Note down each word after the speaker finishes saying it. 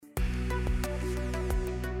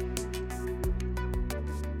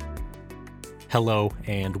Hello,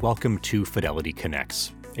 and welcome to Fidelity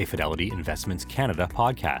Connects, a Fidelity Investments Canada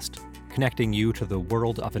podcast, connecting you to the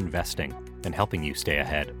world of investing and helping you stay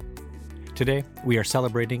ahead. Today, we are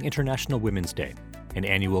celebrating International Women's Day, an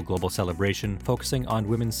annual global celebration focusing on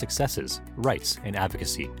women's successes, rights, and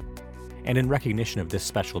advocacy. And in recognition of this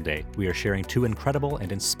special day, we are sharing two incredible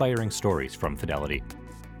and inspiring stories from Fidelity.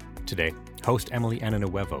 Today, host Emily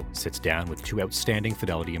Ananuevo sits down with two outstanding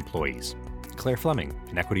Fidelity employees, Claire Fleming,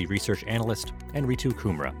 an equity research analyst, and Ritu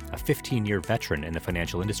Kumra, a 15-year veteran in the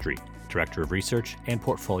financial industry, director of research and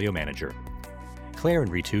portfolio manager. Claire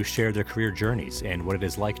and Ritu share their career journeys and what it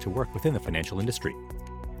is like to work within the financial industry.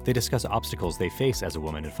 They discuss obstacles they face as a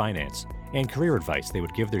woman in finance and career advice they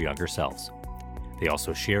would give their younger selves. They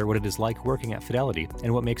also share what it is like working at Fidelity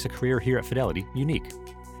and what makes a career here at Fidelity unique.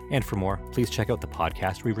 And for more, please check out the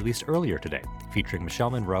podcast we released earlier today, featuring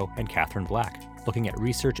Michelle Monroe and Catherine Black, looking at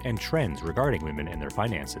research and trends regarding women and their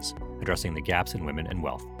finances, addressing the gaps in women and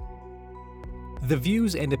wealth. The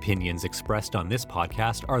views and opinions expressed on this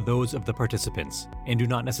podcast are those of the participants and do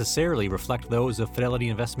not necessarily reflect those of Fidelity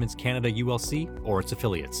Investments Canada ULC or its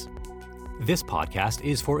affiliates. This podcast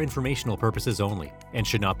is for informational purposes only and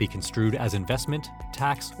should not be construed as investment,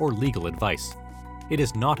 tax, or legal advice. It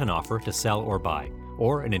is not an offer to sell or buy,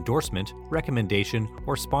 or an endorsement, recommendation,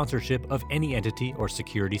 or sponsorship of any entity or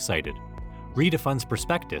security cited. Read a fund's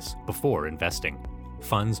prospectus before investing.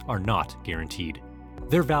 Funds are not guaranteed.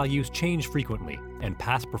 Their values change frequently, and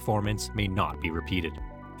past performance may not be repeated.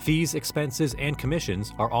 Fees, expenses, and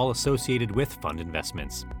commissions are all associated with fund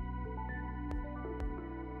investments.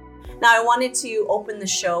 Now, I wanted to open the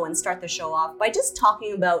show and start the show off by just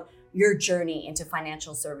talking about your journey into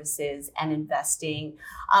financial services and investing.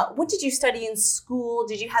 What did you study in school?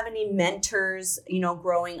 Did you have any mentors,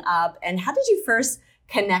 growing up? And how did you first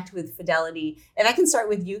connect with Fidelity? And I can start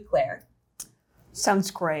with you, Claire.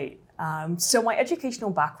 Sounds great. So my educational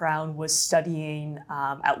background was studying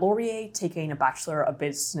at Laurier, taking a Bachelor of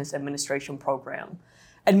Business Administration program.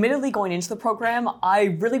 Admittedly, going into the program, I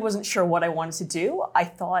really wasn't sure what I wanted to do. I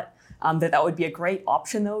thought that would be a great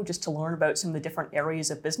option, though, just to learn about some of the different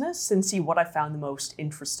areas of business and see what I found the most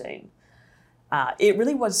interesting. It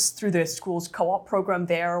really was through the school's co-op program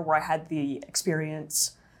there where I had the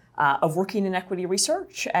experience of working in equity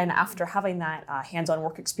research. And after having that hands-on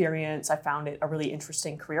work experience, I found it a really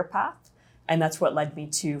interesting career path. And that's what led me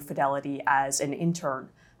to Fidelity as an intern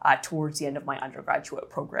towards the end of my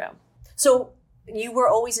undergraduate program. So you were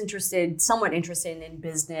always somewhat interested in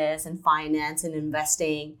business and finance and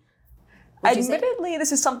investing. Admittedly,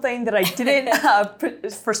 this is something that I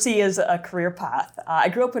didn't foresee as a career path. I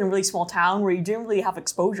grew up in a really small town where you didn't really have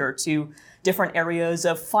exposure to different areas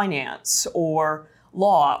of finance or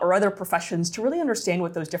law or other professions to really understand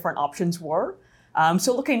what those different options were.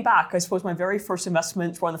 So looking back, I suppose my very first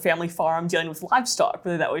investments were on the family farm dealing with livestock,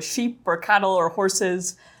 whether that was sheep or cattle or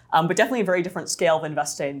horses, but definitely a very different scale of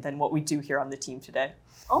investing than what we do here on the team today.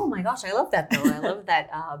 Oh my gosh, I love that though. I love that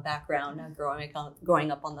background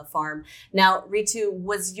growing up on the farm. Now, Ritu,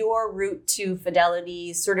 was your route to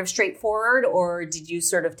Fidelity sort of straightforward, or did you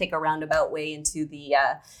sort of take a roundabout way into the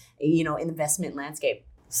investment landscape?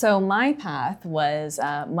 So my path was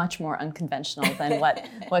much more unconventional than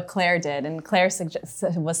what Claire did. And Claire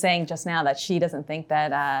was saying just now that she doesn't think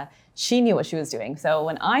that she knew what she was doing. So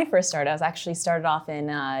when I first started, I was actually started off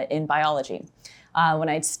in biology. When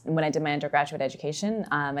I did my undergraduate education,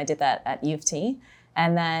 I did that at U of T.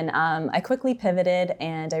 And then I quickly pivoted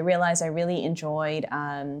and I realized I really enjoyed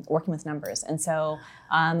working with numbers. And so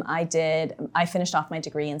I finished off my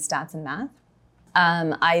degree in stats and math.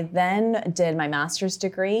 I then did my master's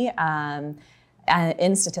degree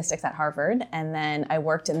in statistics at Harvard, and then I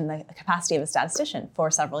worked in the capacity of a statistician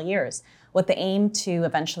for several years with the aim to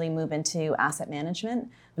eventually move into asset management.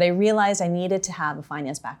 But I realized I needed to have a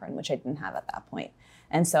finance background, which I didn't have at that point.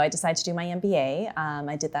 And so I decided to do my MBA.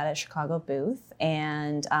 I did that at Chicago Booth,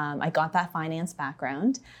 and I got that finance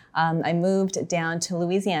background. I moved down to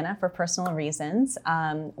Louisiana for personal reasons,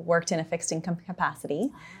 worked in a fixed income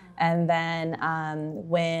capacity. And then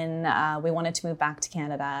when we wanted to move back to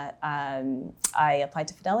Canada, I applied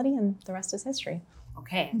to Fidelity, and the rest is history.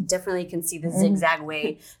 Okay, definitely can see the zigzag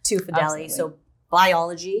way to Fidelity. So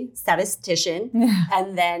biology, statistician,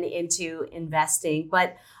 and then into investing.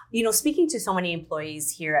 But speaking to so many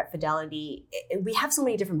employees here at Fidelity, we have so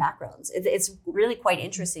many different backgrounds. It's really quite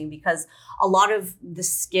interesting because a lot of the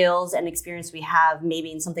skills and experience we have,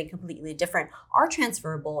 maybe in something completely different, are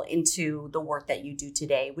transferable into the work that you do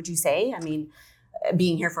today. Would you say? I mean,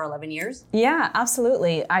 being here for 11 years? Yeah,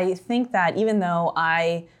 absolutely. I think that even though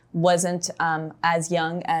I wasn't as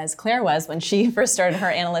young as Claire was when she first started her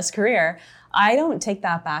analyst career, I don't take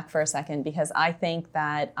that back for a second, because I think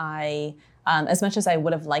that as much as I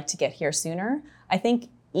would have liked to get here sooner, I think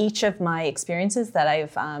each of my experiences that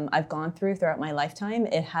I've gone throughout my lifetime,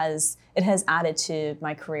 it has added to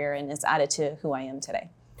my career and it's added to who I am today.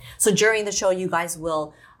 So during the show, you guys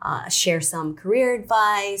will share some career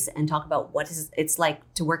advice and talk about what it's like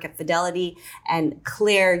to work at Fidelity. And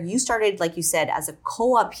Claire, you started, like you said, as a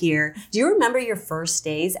co-op here. Do you remember your first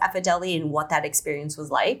days at Fidelity and what that experience was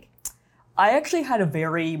like? I actually had a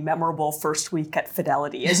very memorable first week at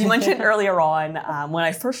Fidelity. As you mentioned earlier on, when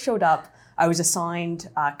I first showed up, I was assigned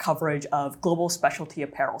coverage of global specialty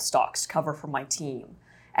apparel stocks to cover for my team.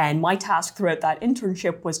 And my task throughout that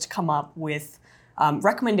internship was to come up with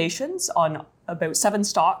recommendations on about 7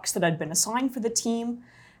 stocks that had been assigned for the team,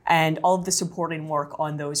 and all of the supporting work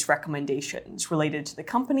on those recommendations related to the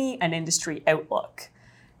company and industry outlook.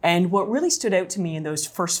 And what really stood out to me in those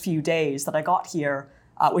first few days that I got here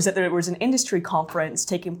was that there was an industry conference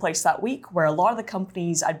taking place that week where a lot of the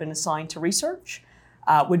companies I'd been assigned to research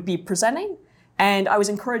would be presenting. And I was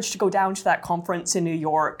encouraged to go down to that conference in New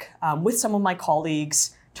York with some of my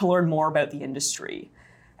colleagues to learn more about the industry.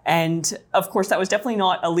 And of course, that was definitely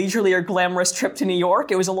not a leisurely or glamorous trip to New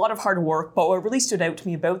York. It was a lot of hard work, but what really stood out to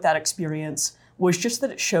me about that experience was just that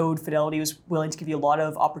it showed Fidelity was willing to give you a lot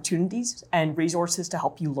of opportunities and resources to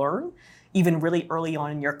help you learn, even really early on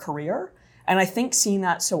in your career. And I think seeing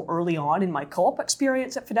that so early on in my co-op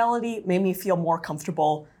experience at Fidelity made me feel more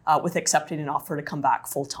comfortable with accepting an offer to come back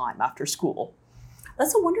full-time after school.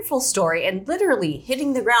 That's a wonderful story, and literally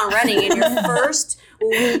hitting the ground running in your first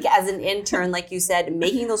week as an intern, like you said,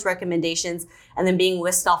 making those recommendations and then being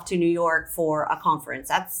whisked off to New York for a conference.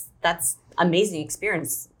 That's amazing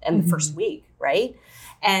experience in the first week, right?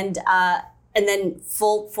 And then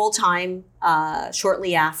full-time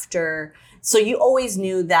shortly after. So you always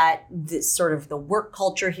knew that this sort of the work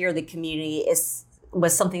culture here, the community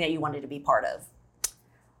was something that you wanted to be part of.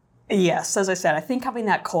 Yes, as I said, I think having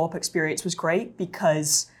that co-op experience was great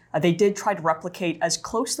because they did try to replicate as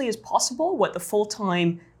closely as possible what the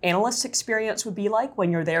full-time analyst experience would be like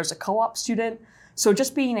when you're there as a co-op student. So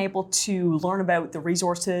just being able to learn about the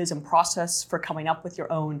resources and process for coming up with your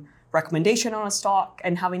own recommendation on a stock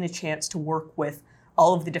and having a chance to work with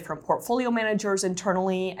all of the different portfolio managers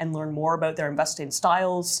internally and learn more about their investing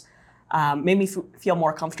styles made me feel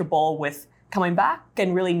more comfortable with coming back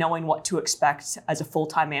and really knowing what to expect as a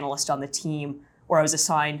full-time analyst on the team, where I was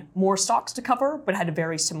assigned more stocks to cover, but had a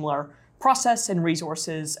very similar process and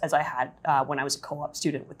resources as I had when I was a co-op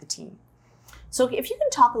student with the team. So if you can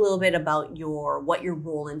talk a little bit about what your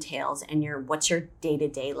role entails and what's your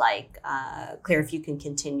day-to-day like, Claire, if you can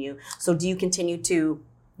continue. So do you continue to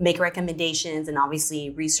make recommendations and obviously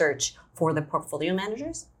research for the portfolio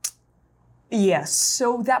managers? Yes,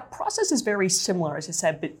 so that process is very similar, as I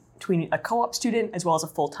said, between a co-op student as well as a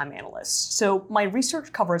full-time analyst. So my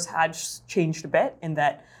research covers had changed a bit in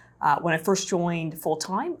that when I first joined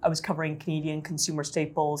full-time, I was covering Canadian consumer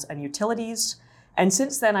staples and utilities. And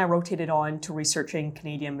since then, I rotated on to researching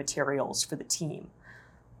Canadian materials for the team.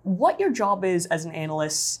 What your job is as an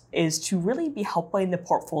analyst is to really be helping the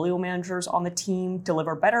portfolio managers on the team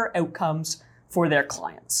deliver better outcomes for their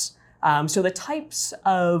clients. So the types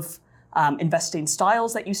of investing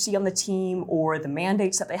styles that you see on the team or the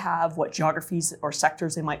mandates that they have, what geographies or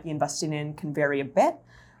sectors they might be investing in can vary a bit,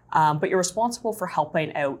 but you're responsible for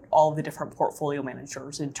helping out all of the different portfolio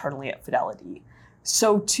managers internally at Fidelity.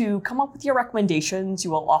 So to come up with your recommendations,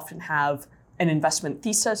 you will often have an investment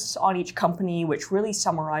thesis on each company, which really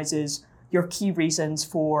summarizes your key reasons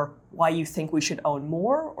for why you think we should own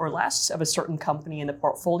more or less of a certain company in the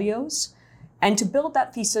portfolios. And to build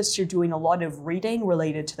that thesis, you're doing a lot of reading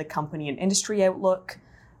related to the company and industry outlook.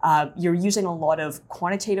 You're using a lot of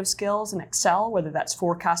quantitative skills in Excel, whether that's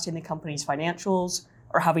forecasting the company's financials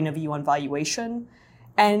or having a view on valuation.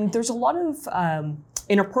 And there's a lot of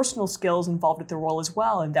interpersonal skills involved with the role as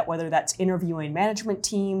well, and that whether that's interviewing management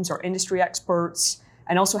teams or industry experts,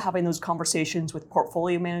 and also having those conversations with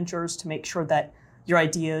portfolio managers to make sure that your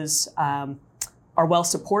ideas are well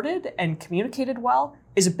supported and communicated well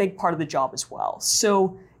is a big part of the job as well.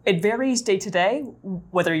 So it varies day to day,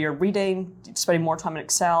 whether you're reading, spending more time in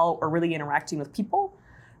Excel, or really interacting with people.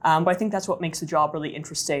 But I think that's what makes the job really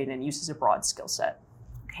interesting and uses a broad skill set.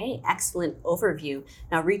 Okay, excellent overview.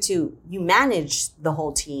 Now, Ritu, you manage the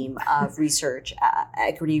whole team of research,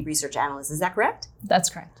 equity research analysts. Is that correct? That's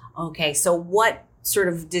correct. Okay, so what sort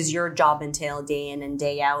of does your job entail day in and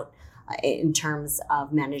day out in terms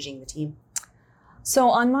of managing the team? So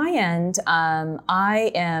on my end,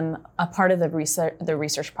 I am a part of the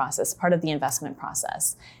research process, part of the investment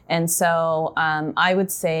process. And so I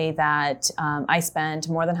would say that I spend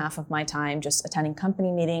more than half of my time just attending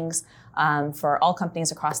company meetings for all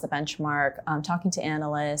companies across the benchmark, talking to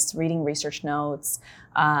analysts, reading research notes,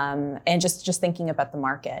 and just thinking about the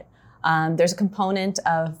market. There's a component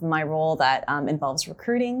of my role that involves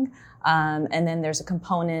recruiting. And then there's a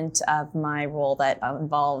component of my role that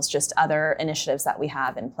involves just other initiatives that we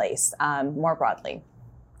have in place more broadly.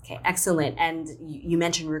 Okay, excellent. And you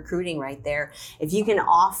mentioned recruiting right there. If you can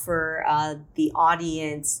offer the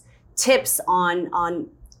audience tips on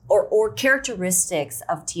or characteristics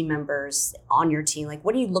of team members on your team, like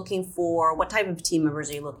what are you looking for? What type of team members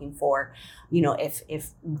are you looking for?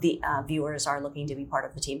 If the viewers are looking to be part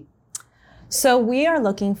of the team. So we are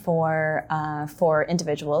looking for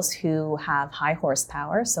individuals who have high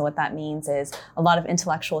horsepower. So what that means is a lot of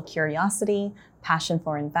intellectual curiosity, passion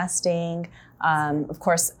for investing, of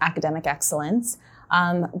course, academic excellence.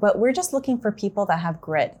 But we're just looking for people that have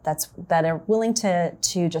grit, that are willing to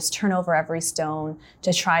just turn over every stone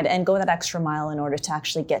to try and go that extra mile in order to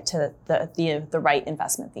actually get to the right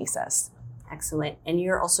investment thesis. Excellent. And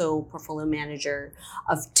you're also portfolio manager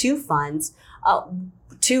of two funds,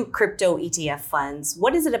 two crypto ETF funds.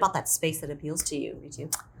 What is it about that space that appeals to you,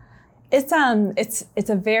 Ritu? It's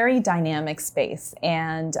a very dynamic space,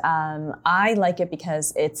 and I like it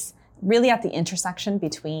because it's really at the intersection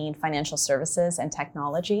between financial services and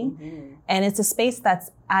technology. Mm-hmm. And it's a space that's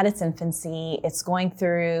at its infancy. It's going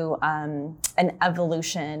through an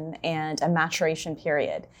evolution and a maturation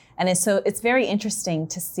period. And it's very interesting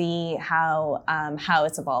to see how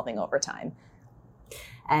it's evolving over time.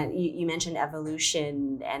 And you mentioned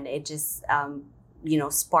evolution, and it just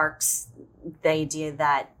sparks the idea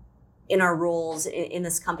that in our roles in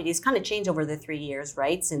this company, it's kind of changed over the 3 years,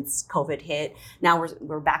 right? Since COVID hit. Now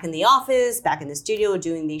we're back in the office, back in the studio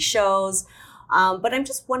doing these shows. But I'm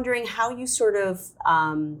just wondering how you sort of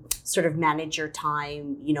manage your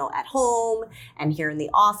time, at home and here in the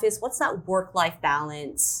office. What's that work-life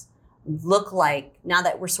balance look like now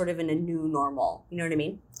that we're sort of in a new normal? You know what I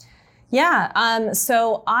mean? Yeah.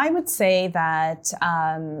 So I would say that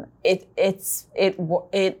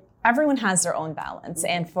everyone has their own balance.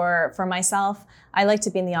 And for myself, I like to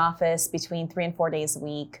be in the office between 3 and 4 days a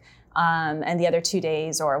week. And the other 2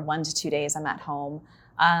 days or 1 to 2 days I'm at home.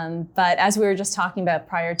 But as we were just talking about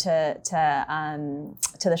prior to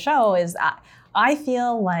the show is I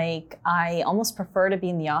feel like I almost prefer to be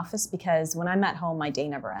in the office because when I'm at home, my day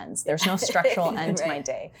never ends. There's no structural end to my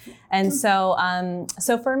day. And so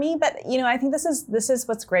for me, but I think this is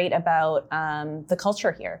what's great about the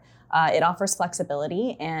culture here. It offers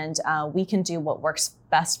flexibility, and we can do what works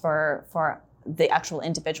best for the actual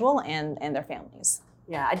individual and their families.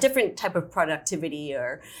 Yeah, a different type of productivity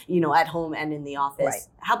or, at home and in the office. Right.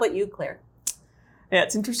 How about you, Claire? Yeah,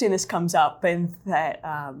 it's interesting this comes up in that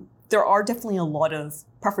there are definitely a lot of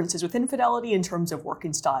preferences within Fidelity in terms of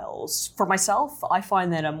working styles. For myself, I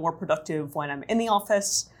find that I'm more productive when I'm in the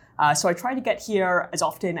office. So I try to get here as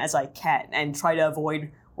often as I can and try to avoid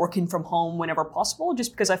working from home whenever possible,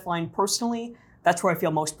 just because I find personally that's where I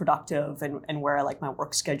feel most productive and where I like my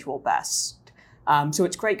work schedule best. So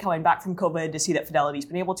it's great coming back from COVID to see that Fidelity's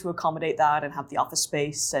been able to accommodate that and have the office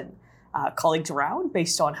space and colleagues around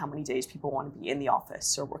based on how many days people want to be in the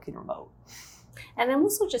office or working remote. And I'm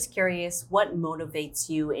also just curious, what motivates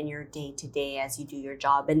you in your day-to-day as you do your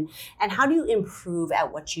job? And how do you improve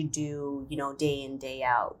at what you do, day in, day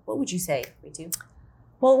out? What would you say, Ritu?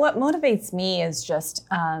 Well, what motivates me is just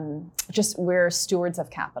we're stewards of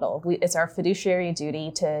capital. It's our fiduciary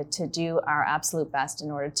duty to do our absolute best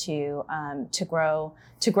in order to grow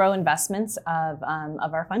investments of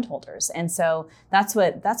our fund holders, and so that's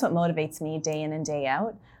what motivates me day in and day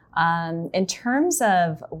out. In terms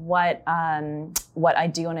of what I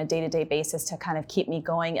do on a day-to-day basis to kind of keep me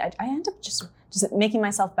going, I end up just making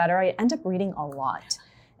myself better. I end up reading a lot.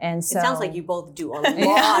 And so, it sounds like you both do a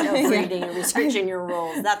lot of reading and researching your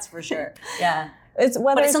roles. That's for sure. Yeah.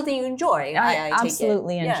 But it's something you enjoy. I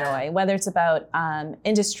absolutely enjoy. Whether it's about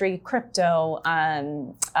industry, crypto,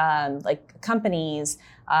 like companies,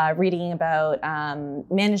 reading about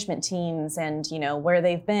management teams and where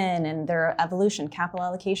they've been and their evolution, capital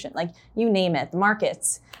allocation, like you name it, the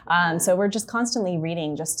markets. So we're just constantly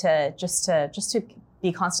reading, just to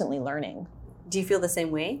be constantly learning. Do you feel the same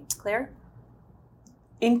way, Claire?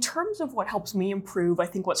 In terms of what helps me improve, I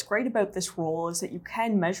think what's great about this role is that you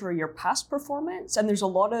can measure your past performance, and there's a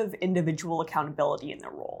lot of individual accountability in the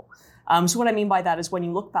role. So what I mean by that is when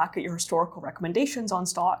you look back at your historical recommendations on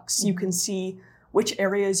stocks, you can see which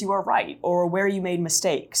areas you are right or where you made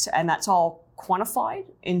mistakes, and that's all quantified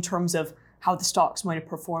in terms of how the stocks might have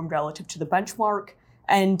performed relative to the benchmark.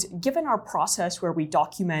 And given our process where we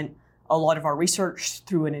document a lot of our research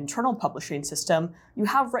through an internal publishing system, you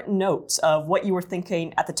have written notes of what you were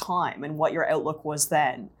thinking at the time and what your outlook was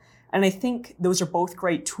then. And I think those are both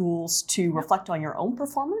great tools to reflect on your own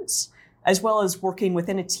performance, as well as working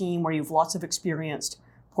within a team where you have lots of experienced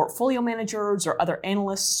portfolio managers or other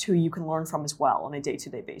analysts who you can learn from as well on a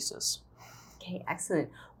day-to-day basis. Okay, excellent.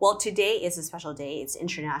 Well, today is a special day. It's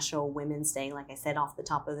International Women's Day, like I said off the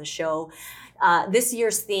top of the show. This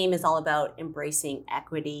year's theme is all about embracing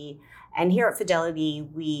equity. And here at Fidelity,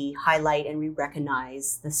 we highlight and we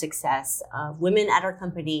recognize the success of women at our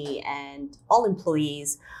company and all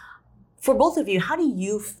employees. For both of you, how do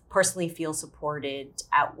you personally feel supported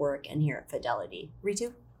at work and here at Fidelity?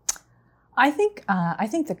 Ritu? I think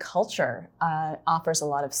the culture offers a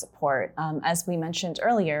lot of support. As we mentioned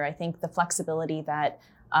earlier, I think the flexibility that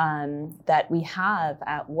we have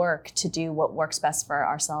at work to do what works best for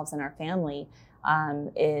ourselves and our family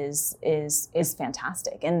is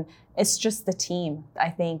fantastic. And it's just the team. I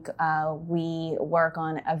think we work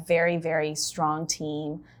on a very, very strong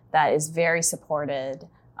team that is very supported.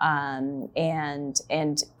 And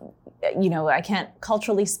you know, I can't,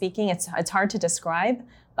 culturally speaking, it's hard to describe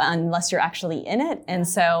unless you're actually in it. And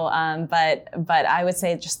so, but I would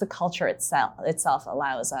say just the culture itself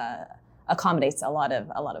accommodates a lot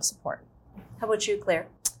of support. How about you, Claire?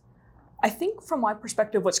 I think from my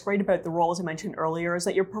perspective, what's great about the role, as I mentioned earlier, is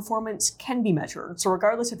that your performance can be measured. So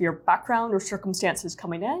regardless of your background or circumstances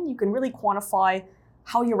coming in, you can really quantify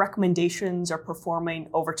how your recommendations are performing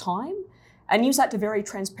over time and use that to very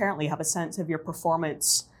transparently have a sense of your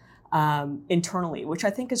performance internally, which I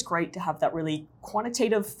think is great to have that really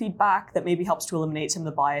quantitative feedback that maybe helps to eliminate some of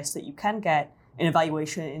the bias that you can get in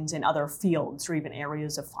evaluations in other fields or even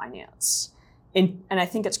areas of finance. And I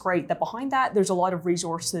think it's great that behind that, there's a lot of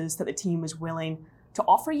resources that the team is willing to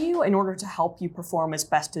offer you in order to help you perform as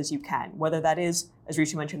best as you can, whether that is, as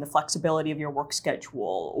Ritu mentioned, the flexibility of your work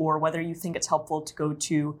schedule, or whether you think it's helpful to go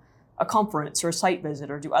to a conference or a site visit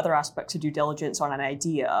or do other aspects of due diligence on an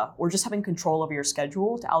idea, or just having control over your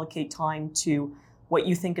schedule to allocate time to what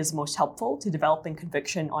you think is most helpful to developing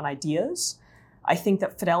conviction on ideas. I think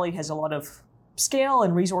that Fidelity has a lot of scale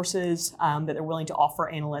and resources that they're willing to offer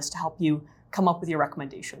analysts to help you come up with your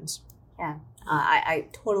recommendations. Yeah, I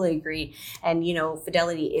totally agree. And, you know,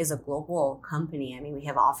 Fidelity is a global company. I mean, we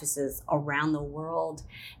have offices around the world.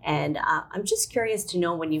 And I'm just curious to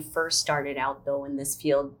know, when you first started out, though, in this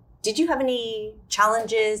field, did you have any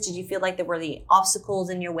challenges? Did you feel like there were any obstacles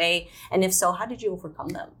in your way? And if so, how did you overcome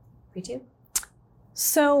them? Ritu?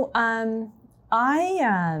 So I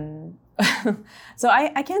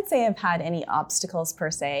can't say I've had any obstacles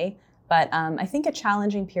per se. But I think a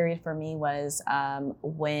challenging period for me was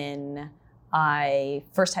when I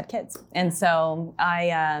first had kids. And so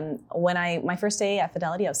my first day at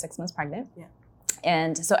Fidelity, I was 6 months pregnant. Yeah.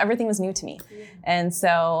 And so everything was new to me. Yeah. And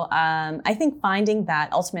so I think finding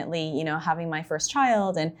that ultimately, you know, having my first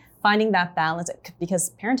child and finding that balance, because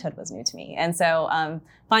parenthood was new to me. And so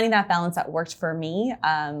finding that balance that worked for me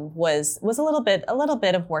was a little bit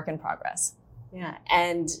of work in progress. Yeah,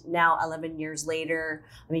 and now 11 years later,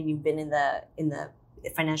 I mean, you've been in the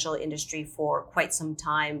financial industry for quite some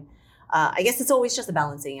time. I guess it's always just a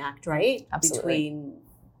balancing act, right? Absolutely. Between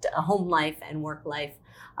a home life and work life.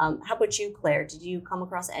 How about you, Claire? Did you come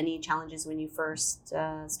across any challenges when you first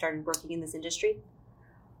started working in this industry?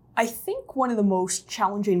 I think one of the most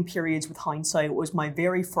challenging periods with hindsight was my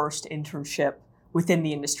very first internship within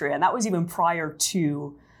the industry. And that was even prior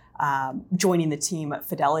to joining the team at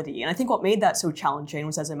Fidelity. And I think what made that so challenging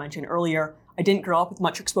was, as I mentioned earlier, I didn't grow up with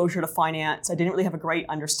much exposure to finance. I didn't really have a great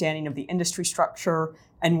understanding of the industry structure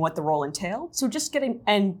and what the role entailed. So just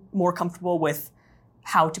getting more comfortable with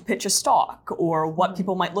how to pitch a stock or what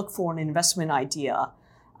people might look for in an investment idea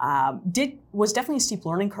was definitely a steep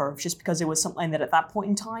learning curve, just because it was something that at that point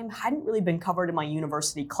in time hadn't really been covered in my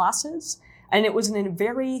university classes. And it was in a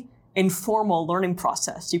very informal learning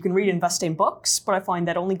process. You can read investing books, but I find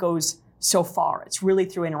that only goes so far. It's really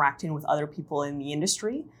through interacting with other people in the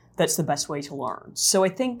industry that's the best way to learn. So I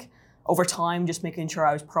think over time, just making sure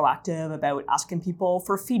I was proactive about asking people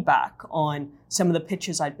for feedback on some of the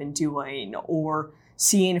pitches I'd been doing, or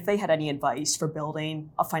seeing if they had any advice for building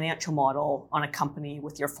a financial model on a company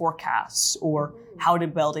with your forecasts, or how to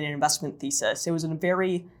build an investment thesis. It was a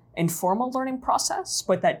very informal learning process,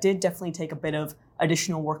 but that did definitely take a bit of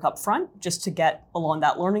additional work up front just to get along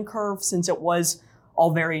that learning curve, since it was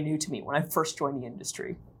all very new to me when I first joined the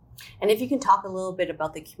industry. And if you can talk a little bit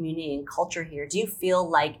about the community and culture here, do you feel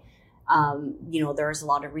like There's a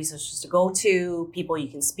lot of resources to go to, people you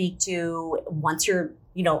can speak to. Once you're,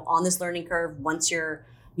 on this learning curve, once you're,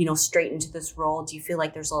 straight into this role, do you feel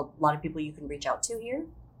like there's a lot of people you can reach out to here?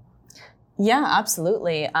 Yeah,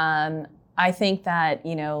 absolutely. I think that,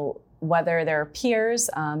 whether they're peers,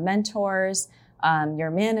 mentors, your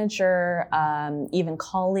manager, even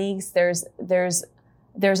colleagues, there's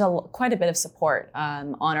quite a bit of support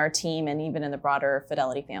on our team and even in the broader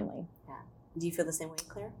Fidelity family. Yeah. Do you feel the same way,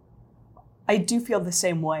 Claire? I do feel the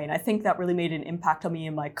same way, and I think that really made an impact on me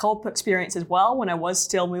in my co-op experience as well. When I was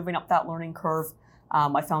still moving up that learning curve,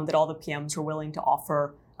 I found that all the PMs were willing to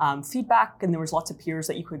offer feedback, and there was lots of peers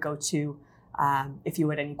that you could go to if you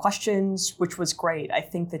had any questions, which was great. I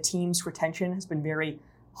think the team's retention has been very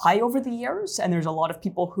high over the years, and there's a lot of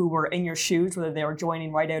people who were in your shoes, whether they were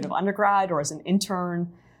joining right out of undergrad or as an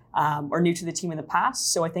intern or new to the team in the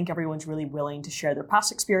past. So I think everyone's really willing to share their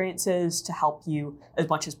past experiences to help you as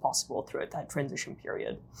much as possible throughout that transition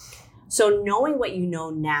period. So knowing what you know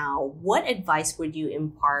now, what advice would you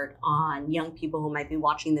impart on young people who might be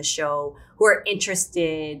watching the show who are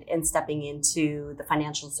interested in stepping into the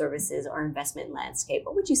financial services or investment landscape?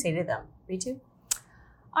 What would you say to them, Ritu?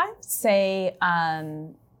 I would say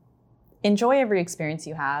enjoy every experience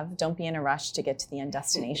you have. Don't be in a rush to get to the end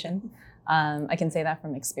destination. I can say that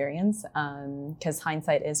from experience because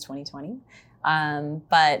hindsight is 20/20.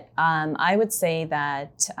 But I would say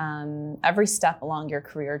that every step along your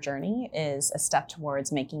career journey is a step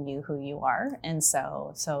towards making you who you are. And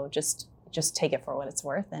so just take it for what it's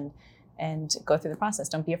worth and go through the process.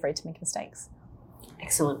 Don't be afraid to make mistakes.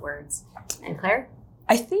 Excellent words. And Claire?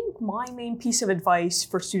 I think my main piece of advice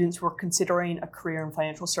for students who are considering a career in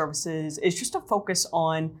financial services is just to focus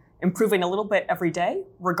on improving a little bit every day,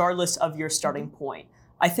 regardless of your starting point.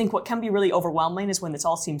 I think what can be really overwhelming is when this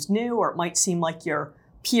all seems new, or it might seem like your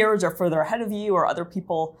peers are further ahead of you, or other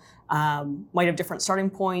people might have different starting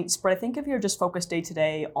points. But I think if you're just focused day to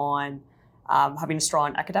day on having a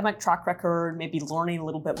strong academic track record, maybe learning a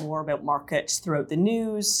little bit more about markets throughout the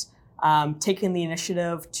news, taking the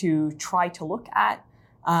initiative to try to look at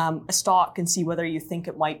a stock and see whether you think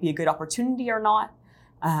it might be a good opportunity or not,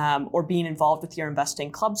 or being involved with your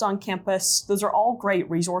investing clubs on campus. Those are all great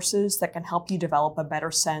resources that can help you develop a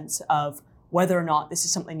better sense of whether or not this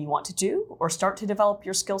is something you want to do, or start to develop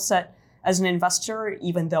your skill set as an investor,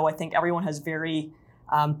 even though I think everyone has very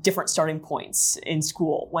different starting points in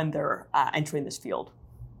school when they're entering this field.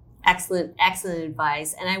 Excellent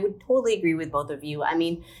advice. And I would totally agree with both of you. I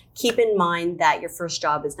mean, keep in mind that your first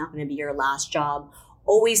job is not going to be your last job.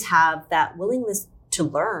 Always have that willingness to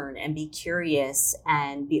learn and be curious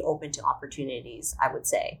and be open to opportunities, I would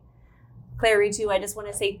say. Claire, Ritu, I just want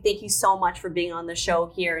to say thank you so much for being on the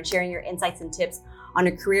show here and sharing your insights and tips on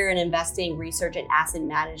a career in investing, research, and asset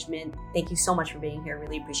management. Thank you so much for being here.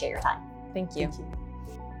 Really appreciate your time. Thank you.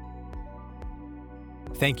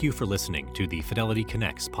 Thank you for listening to the Fidelity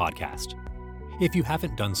Connects podcast. If you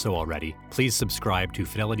haven't done so already, please subscribe to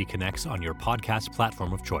Fidelity Connects on your podcast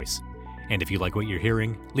platform of choice. And if you like what you're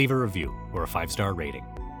hearing, leave a review or a 5-star rating.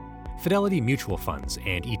 Fidelity mutual funds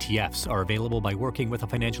and ETFs are available by working with a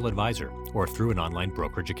financial advisor or through an online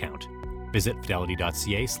brokerage account. Visit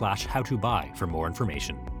fidelity.ca/howtobuy for more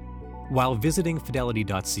information. While visiting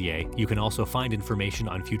fidelity.ca, you can also find information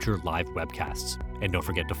on future live webcasts. And don't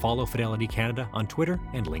forget to follow Fidelity Canada on Twitter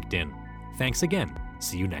and LinkedIn. Thanks again.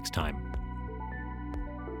 See you next time.